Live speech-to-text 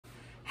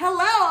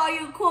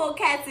cool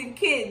cats and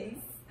kittens.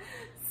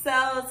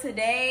 So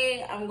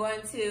today I'm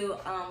going to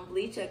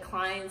bleach a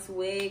client's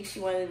wig. She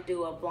wanted to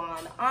do a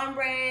blonde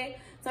ombre.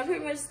 So I'm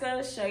pretty much just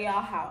going to show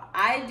y'all how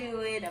I do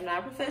it. I'm not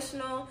a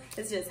professional.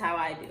 It's just how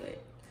I do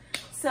it.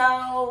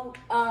 So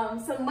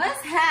some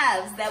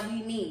must-haves that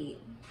we need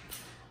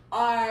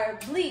are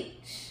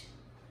bleach,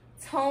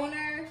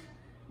 toner,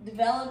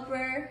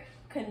 developer,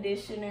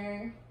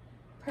 conditioner,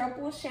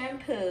 purple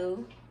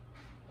shampoo,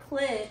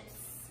 clips,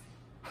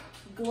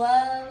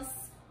 gloves,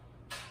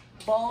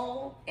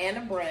 bowl and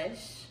a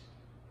brush,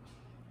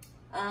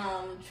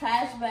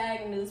 trash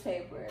bag,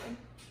 newspaper,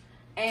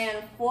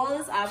 and foil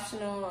is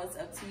optional. It's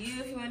up to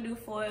you if you want to do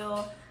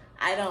foil.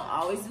 I don't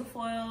always do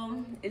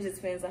foil. It just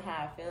depends on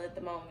how I feel at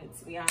the moment,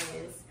 to be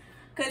honest.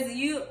 Cause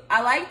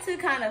I like to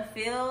kind of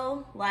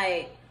feel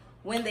like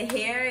when the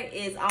hair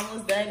is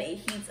almost done, it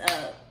heats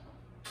up.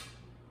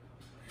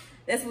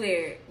 That's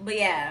weird, but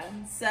yeah.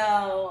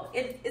 So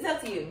it's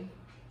up to you.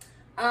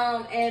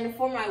 And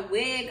for my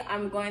wig,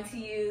 I'm going to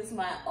use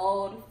my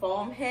old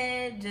foam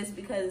head just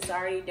because it's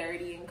already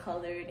dirty and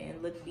colored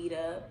and look beat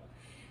up.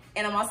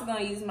 And I'm also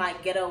going to use my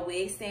ghetto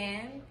wig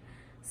stand.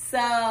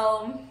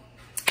 So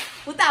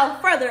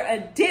without further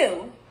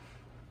ado,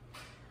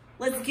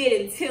 let's get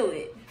into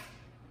it.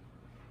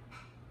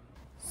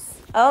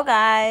 Oh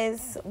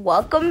guys,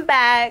 welcome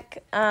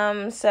back. So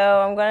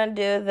I'm going to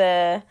do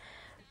the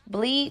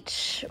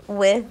bleach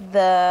with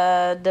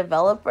the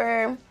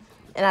developer,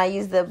 and I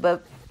use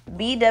the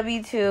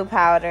BW2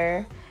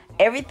 powder.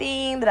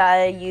 Everything that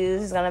I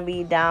use is gonna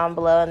be down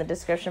below in the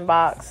description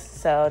box,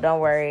 so don't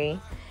worry.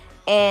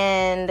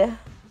 And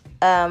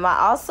I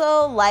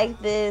also like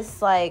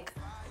this like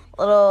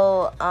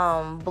little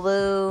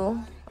blue,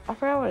 I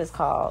forgot what it's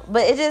called,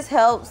 but it just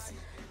helps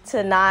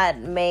to not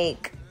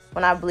make,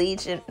 when I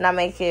bleach it, not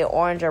make it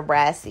orange or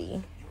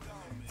brassy.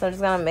 So I'm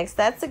just gonna mix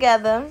that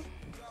together,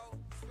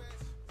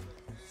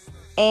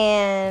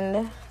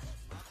 and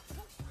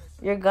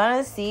you're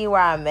gonna see where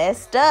I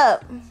messed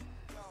up.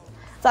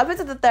 So I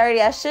picked up the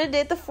 30. I should have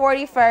did the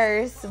 40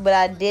 first, but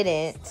I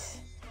didn't.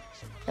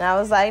 And I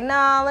was like,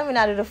 no, let me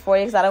not do the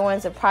 40 because I don't want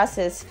it to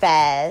process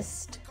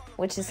fast,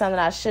 which is something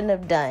I shouldn't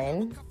have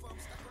done.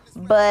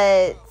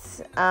 But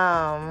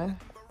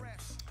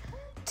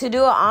to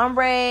do an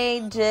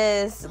ombre,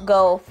 just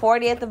go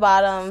 40 at the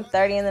bottom,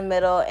 30 in the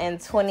middle, and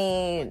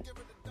 20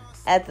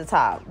 at the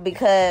top.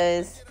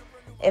 Because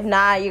if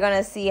not, you're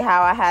gonna see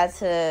how I had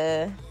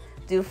to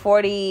do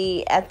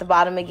 40 at the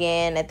bottom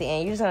again at the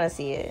end. You're just gonna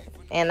see it,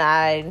 and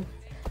I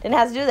didn't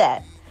have to do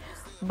that.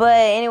 But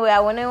anyway, I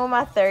went in with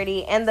my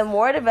 30, and the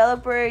more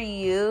developer you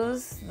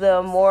use,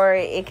 the more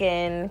it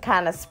can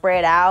kind of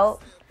spread out.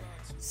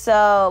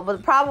 So, but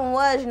the problem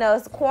was, you know,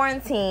 it's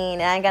quarantine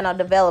and I ain't got no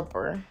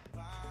developer,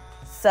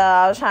 so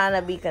I was trying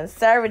to be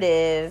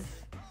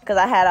conservative because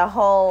I had a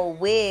whole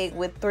wig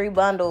with 3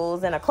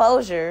 bundles and a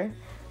closure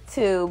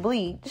to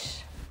bleach.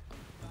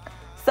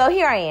 So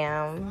here I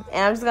am,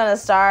 and I'm just going to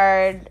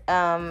start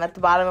at the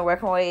bottom and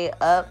work my way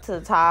up to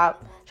the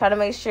top. Try to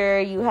make sure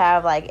you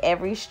have, like,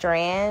 every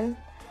strand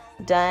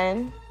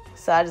done.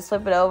 So I just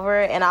flip it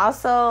over, and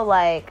also,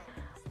 like,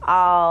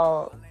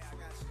 I'll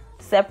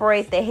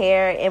separate the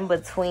hair in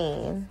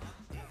between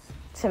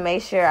to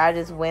make sure I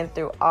just went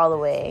through all the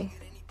way.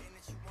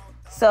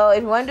 So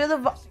if you want to do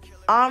the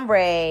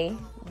ombre,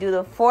 do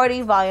the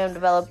 40 volume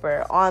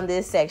developer on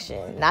this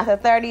section, not the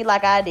 30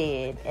 like I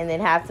did, and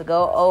then have to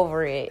go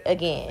over it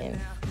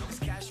again.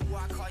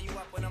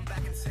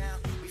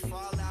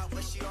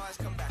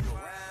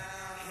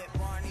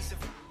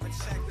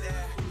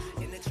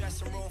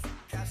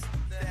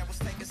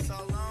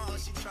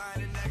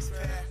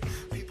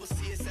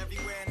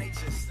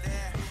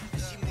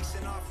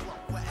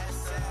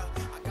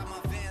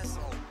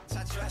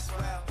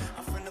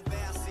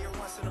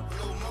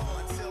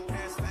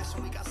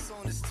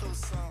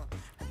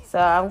 So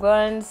I'm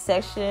going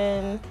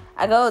section,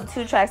 I go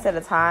 2 tracks at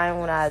a time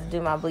when I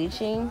do my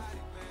bleaching.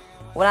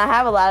 When I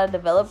have a lot of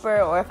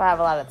developer, or if I have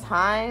a lot of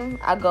time,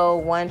 I go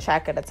 1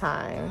 track at a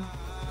time.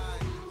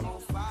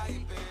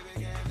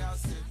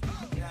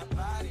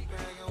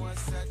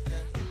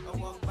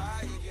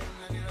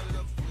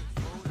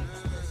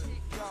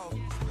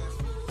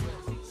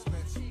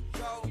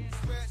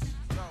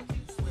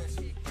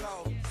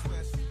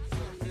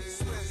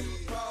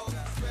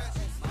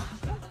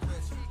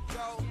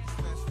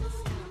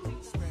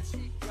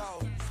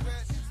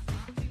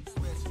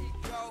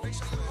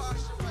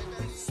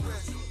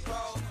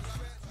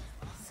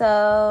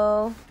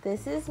 So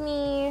this is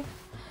me,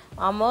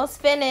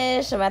 almost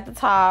finished. I'm at the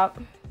top,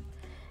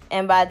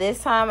 and by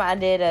this time I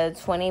did a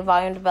 20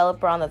 volume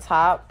developer on the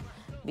top,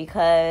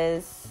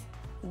 because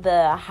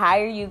the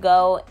higher you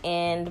go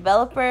in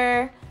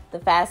developer, the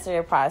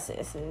faster it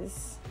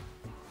processes.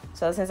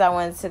 So since I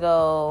wanted to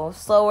go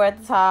slower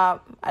at the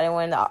top, I didn't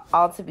want it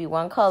all to be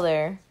one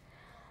color,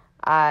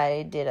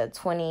 I did a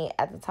 20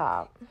 at the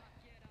top.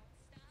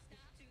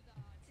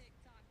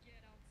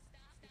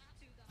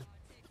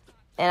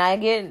 And I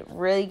get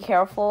really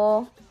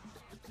careful.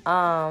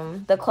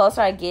 The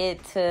closer I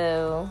get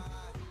to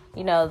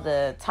you know,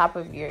 the top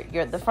of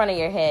the front of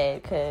your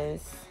head,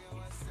 because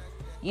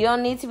you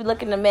don't need to be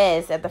looking a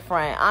mess at the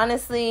front.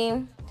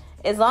 Honestly,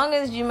 as long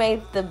as you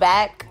make the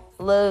back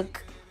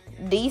look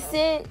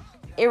decent,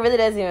 it really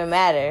doesn't even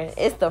matter.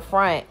 It's the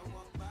front,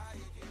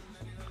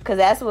 because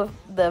that's what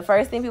the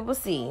first thing people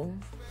see.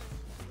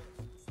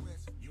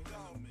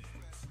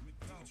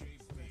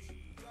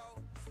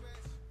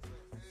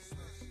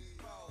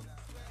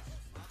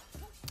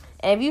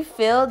 And if you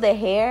feel the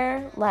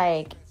hair,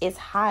 like, it's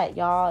hot,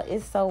 y'all.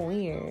 It's so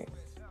weird.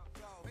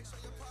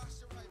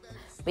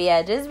 But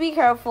yeah, just be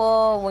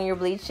careful when you're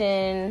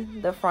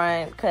bleaching the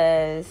front,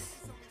 because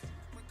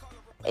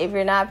if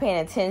you're not paying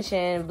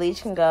attention,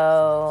 bleach can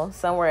go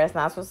somewhere it's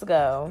not supposed to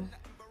go.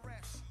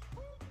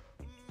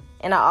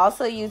 And I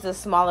also use a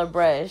smaller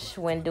brush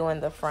when doing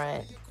the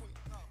front.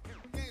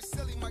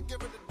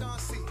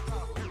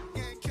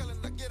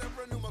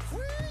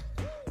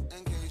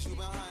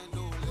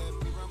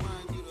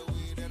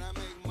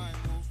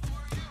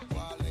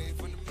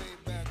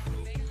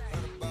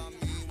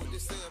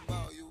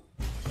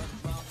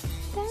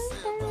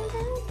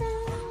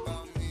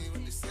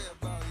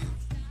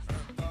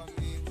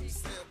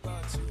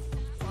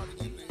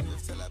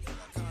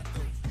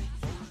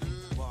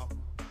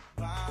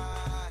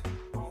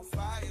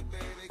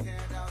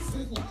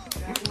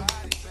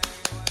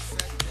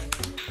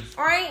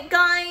 Alright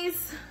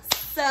guys,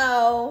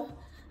 so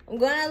I'm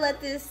gonna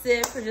let this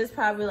sit for just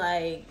probably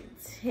like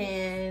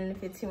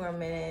 10-15 more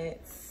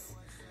minutes.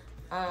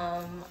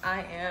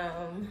 I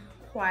am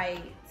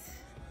quite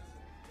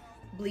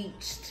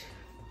bleached.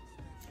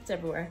 It's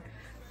everywhere.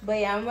 But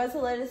yeah, I'm about to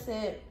let it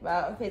sit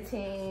about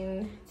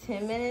 10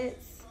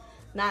 minutes.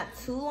 Not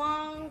too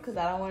long, because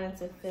I don't want it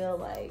to feel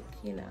like,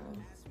 you know,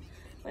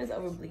 when it's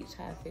over bleached,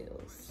 how it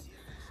feels.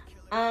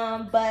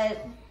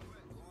 But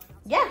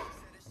yeah,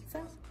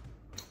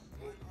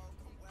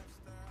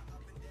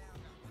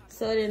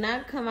 so it did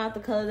not come out the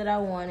color that I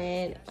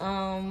wanted.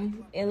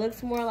 It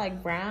looks more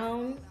like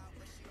brown.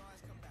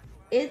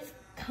 It's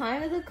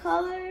kind of the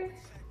color,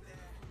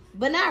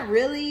 but not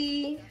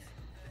really.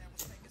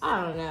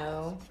 I don't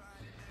know.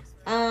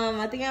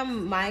 I think I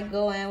might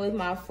go in with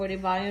my 40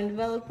 volume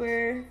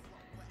developer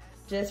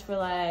just for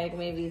like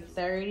maybe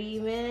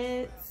 30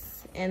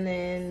 minutes and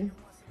then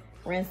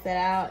rinse that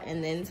out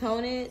and then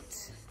tone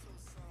it.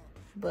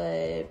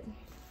 But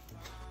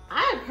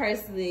I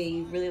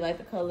personally really like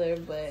the color,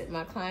 but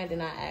my client did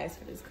not ask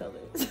for this color.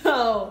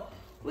 So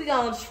we're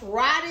gonna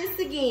try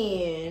this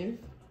again.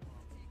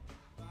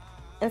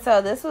 And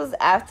so this was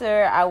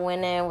after I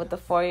went in with the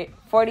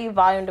 40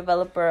 volume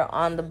developer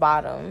on the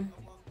bottom.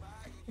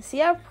 See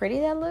how pretty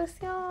that looks,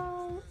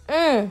 y'all?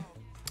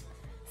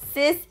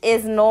 Sis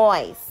is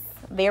nice.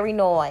 Very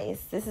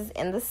nice. This is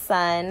in the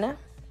sun.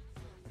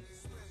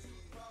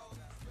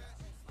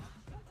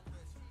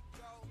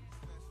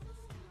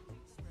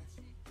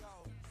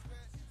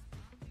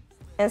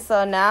 And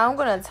so now I'm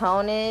going to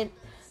tone it.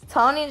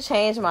 Toning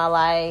changed my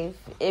life.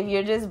 If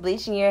you're just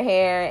bleaching your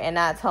hair and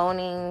not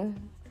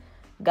toning,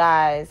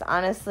 guys,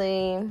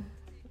 honestly,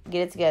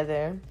 get it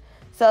together.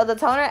 So the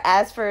toner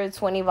asks for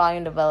 20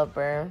 volume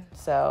developer.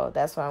 So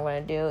that's what I'm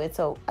going to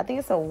do. I think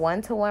it's a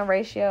 1-to-1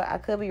 ratio. I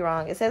could be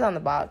wrong. It says on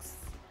the box.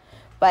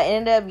 But I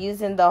ended up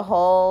using the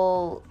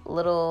whole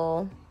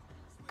little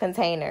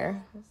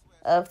container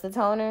of the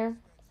toner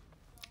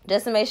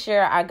just to make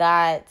sure I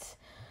got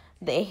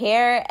the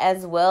hair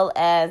as well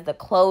as the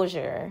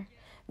closure,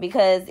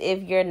 because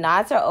if your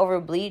knots are over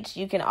bleached,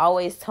 you can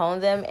always tone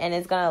them and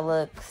it's gonna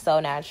look so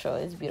natural.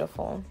 It's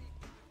beautiful.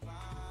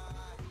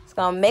 Just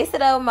gonna mix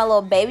it up with my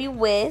little baby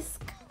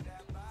whisk,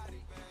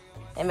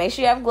 and make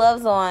sure you have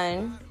gloves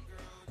on.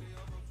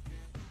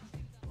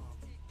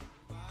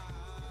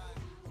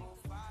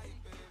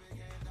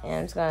 And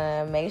I'm just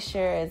gonna make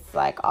sure it's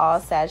like all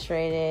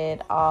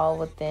saturated, all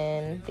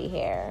within the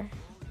hair.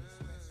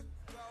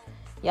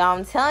 Y'all,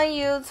 I'm telling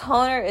you,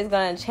 toner is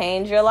going to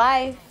change your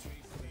life.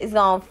 It's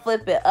going to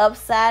flip it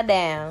upside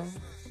down.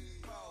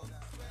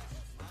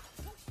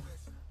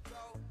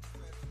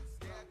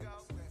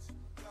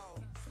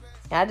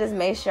 And I just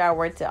made sure I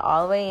worked it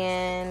all the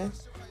way in.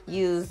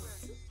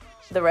 Use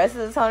the rest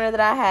of the toner that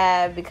I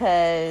have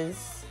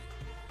because,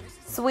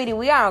 sweetie,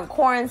 we are on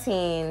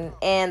quarantine.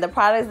 And the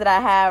products that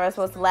I have are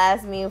supposed to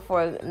last me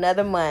for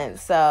another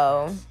month.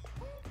 So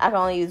I can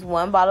only use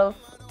one bottle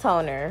of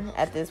toner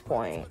at this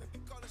point.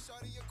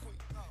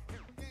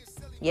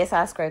 Yes,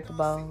 I scraped the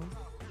bowl.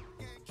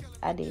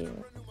 I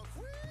did.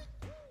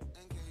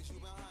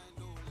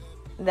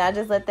 Then I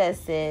just let that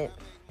sit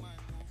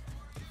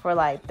for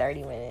like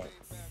 30 minutes.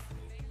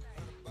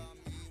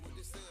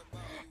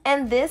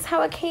 And this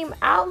how it came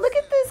out. Look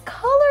at this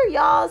color,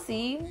 y'all.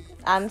 See?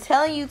 I'm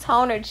telling you,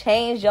 toner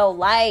changed your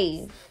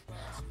life.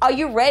 Are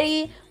you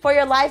ready for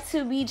your life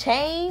to be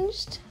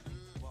changed?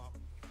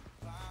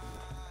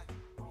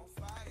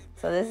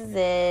 So this is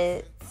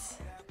it.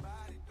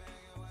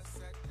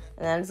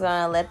 And I'm just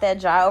going to let that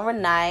dry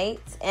overnight.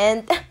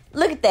 And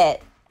look at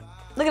that.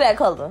 Look at that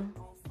color.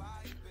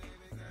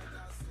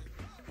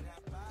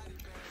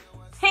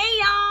 Hey,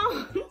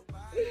 y'all. This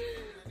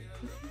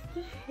is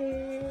the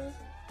hair.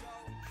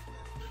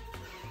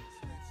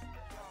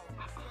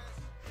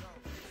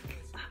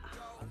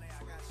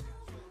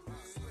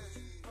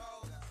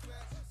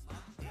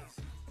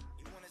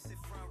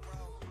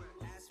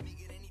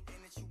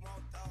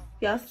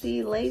 Y'all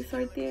see lace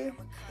right there?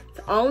 It's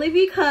only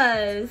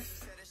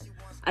because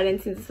I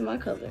didn't tint this in my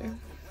color.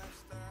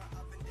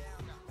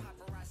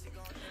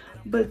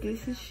 But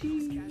this is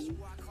she.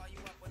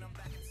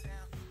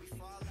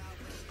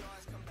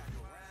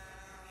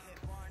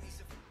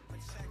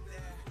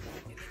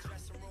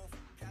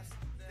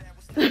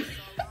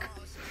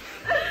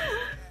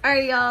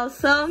 Alright, y'all,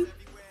 so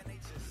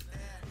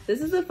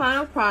this is the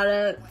final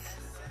product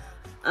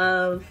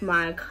of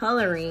my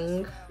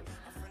coloring.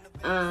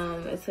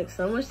 It took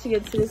so much to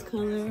get to this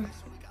color.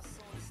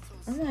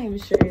 I'm not even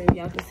sure if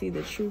y'all can see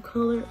the true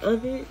color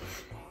of it.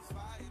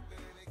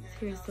 This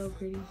hair is so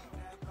pretty.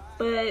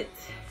 But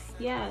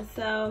yeah,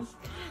 so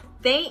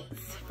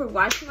thanks for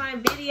watching my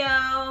video.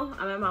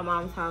 I'm at my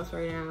mom's house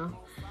right now.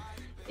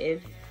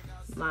 If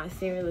my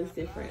scenery looks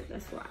different,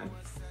 that's why.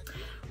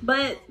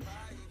 But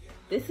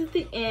this is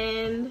the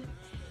end.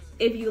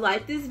 If you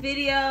like this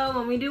video,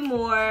 want me to do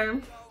more,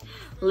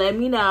 let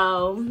me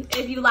know.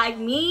 If you like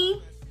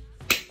me,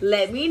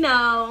 let me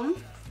know.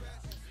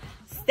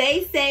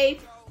 Stay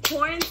safe,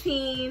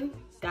 quarantine.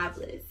 God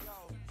bless.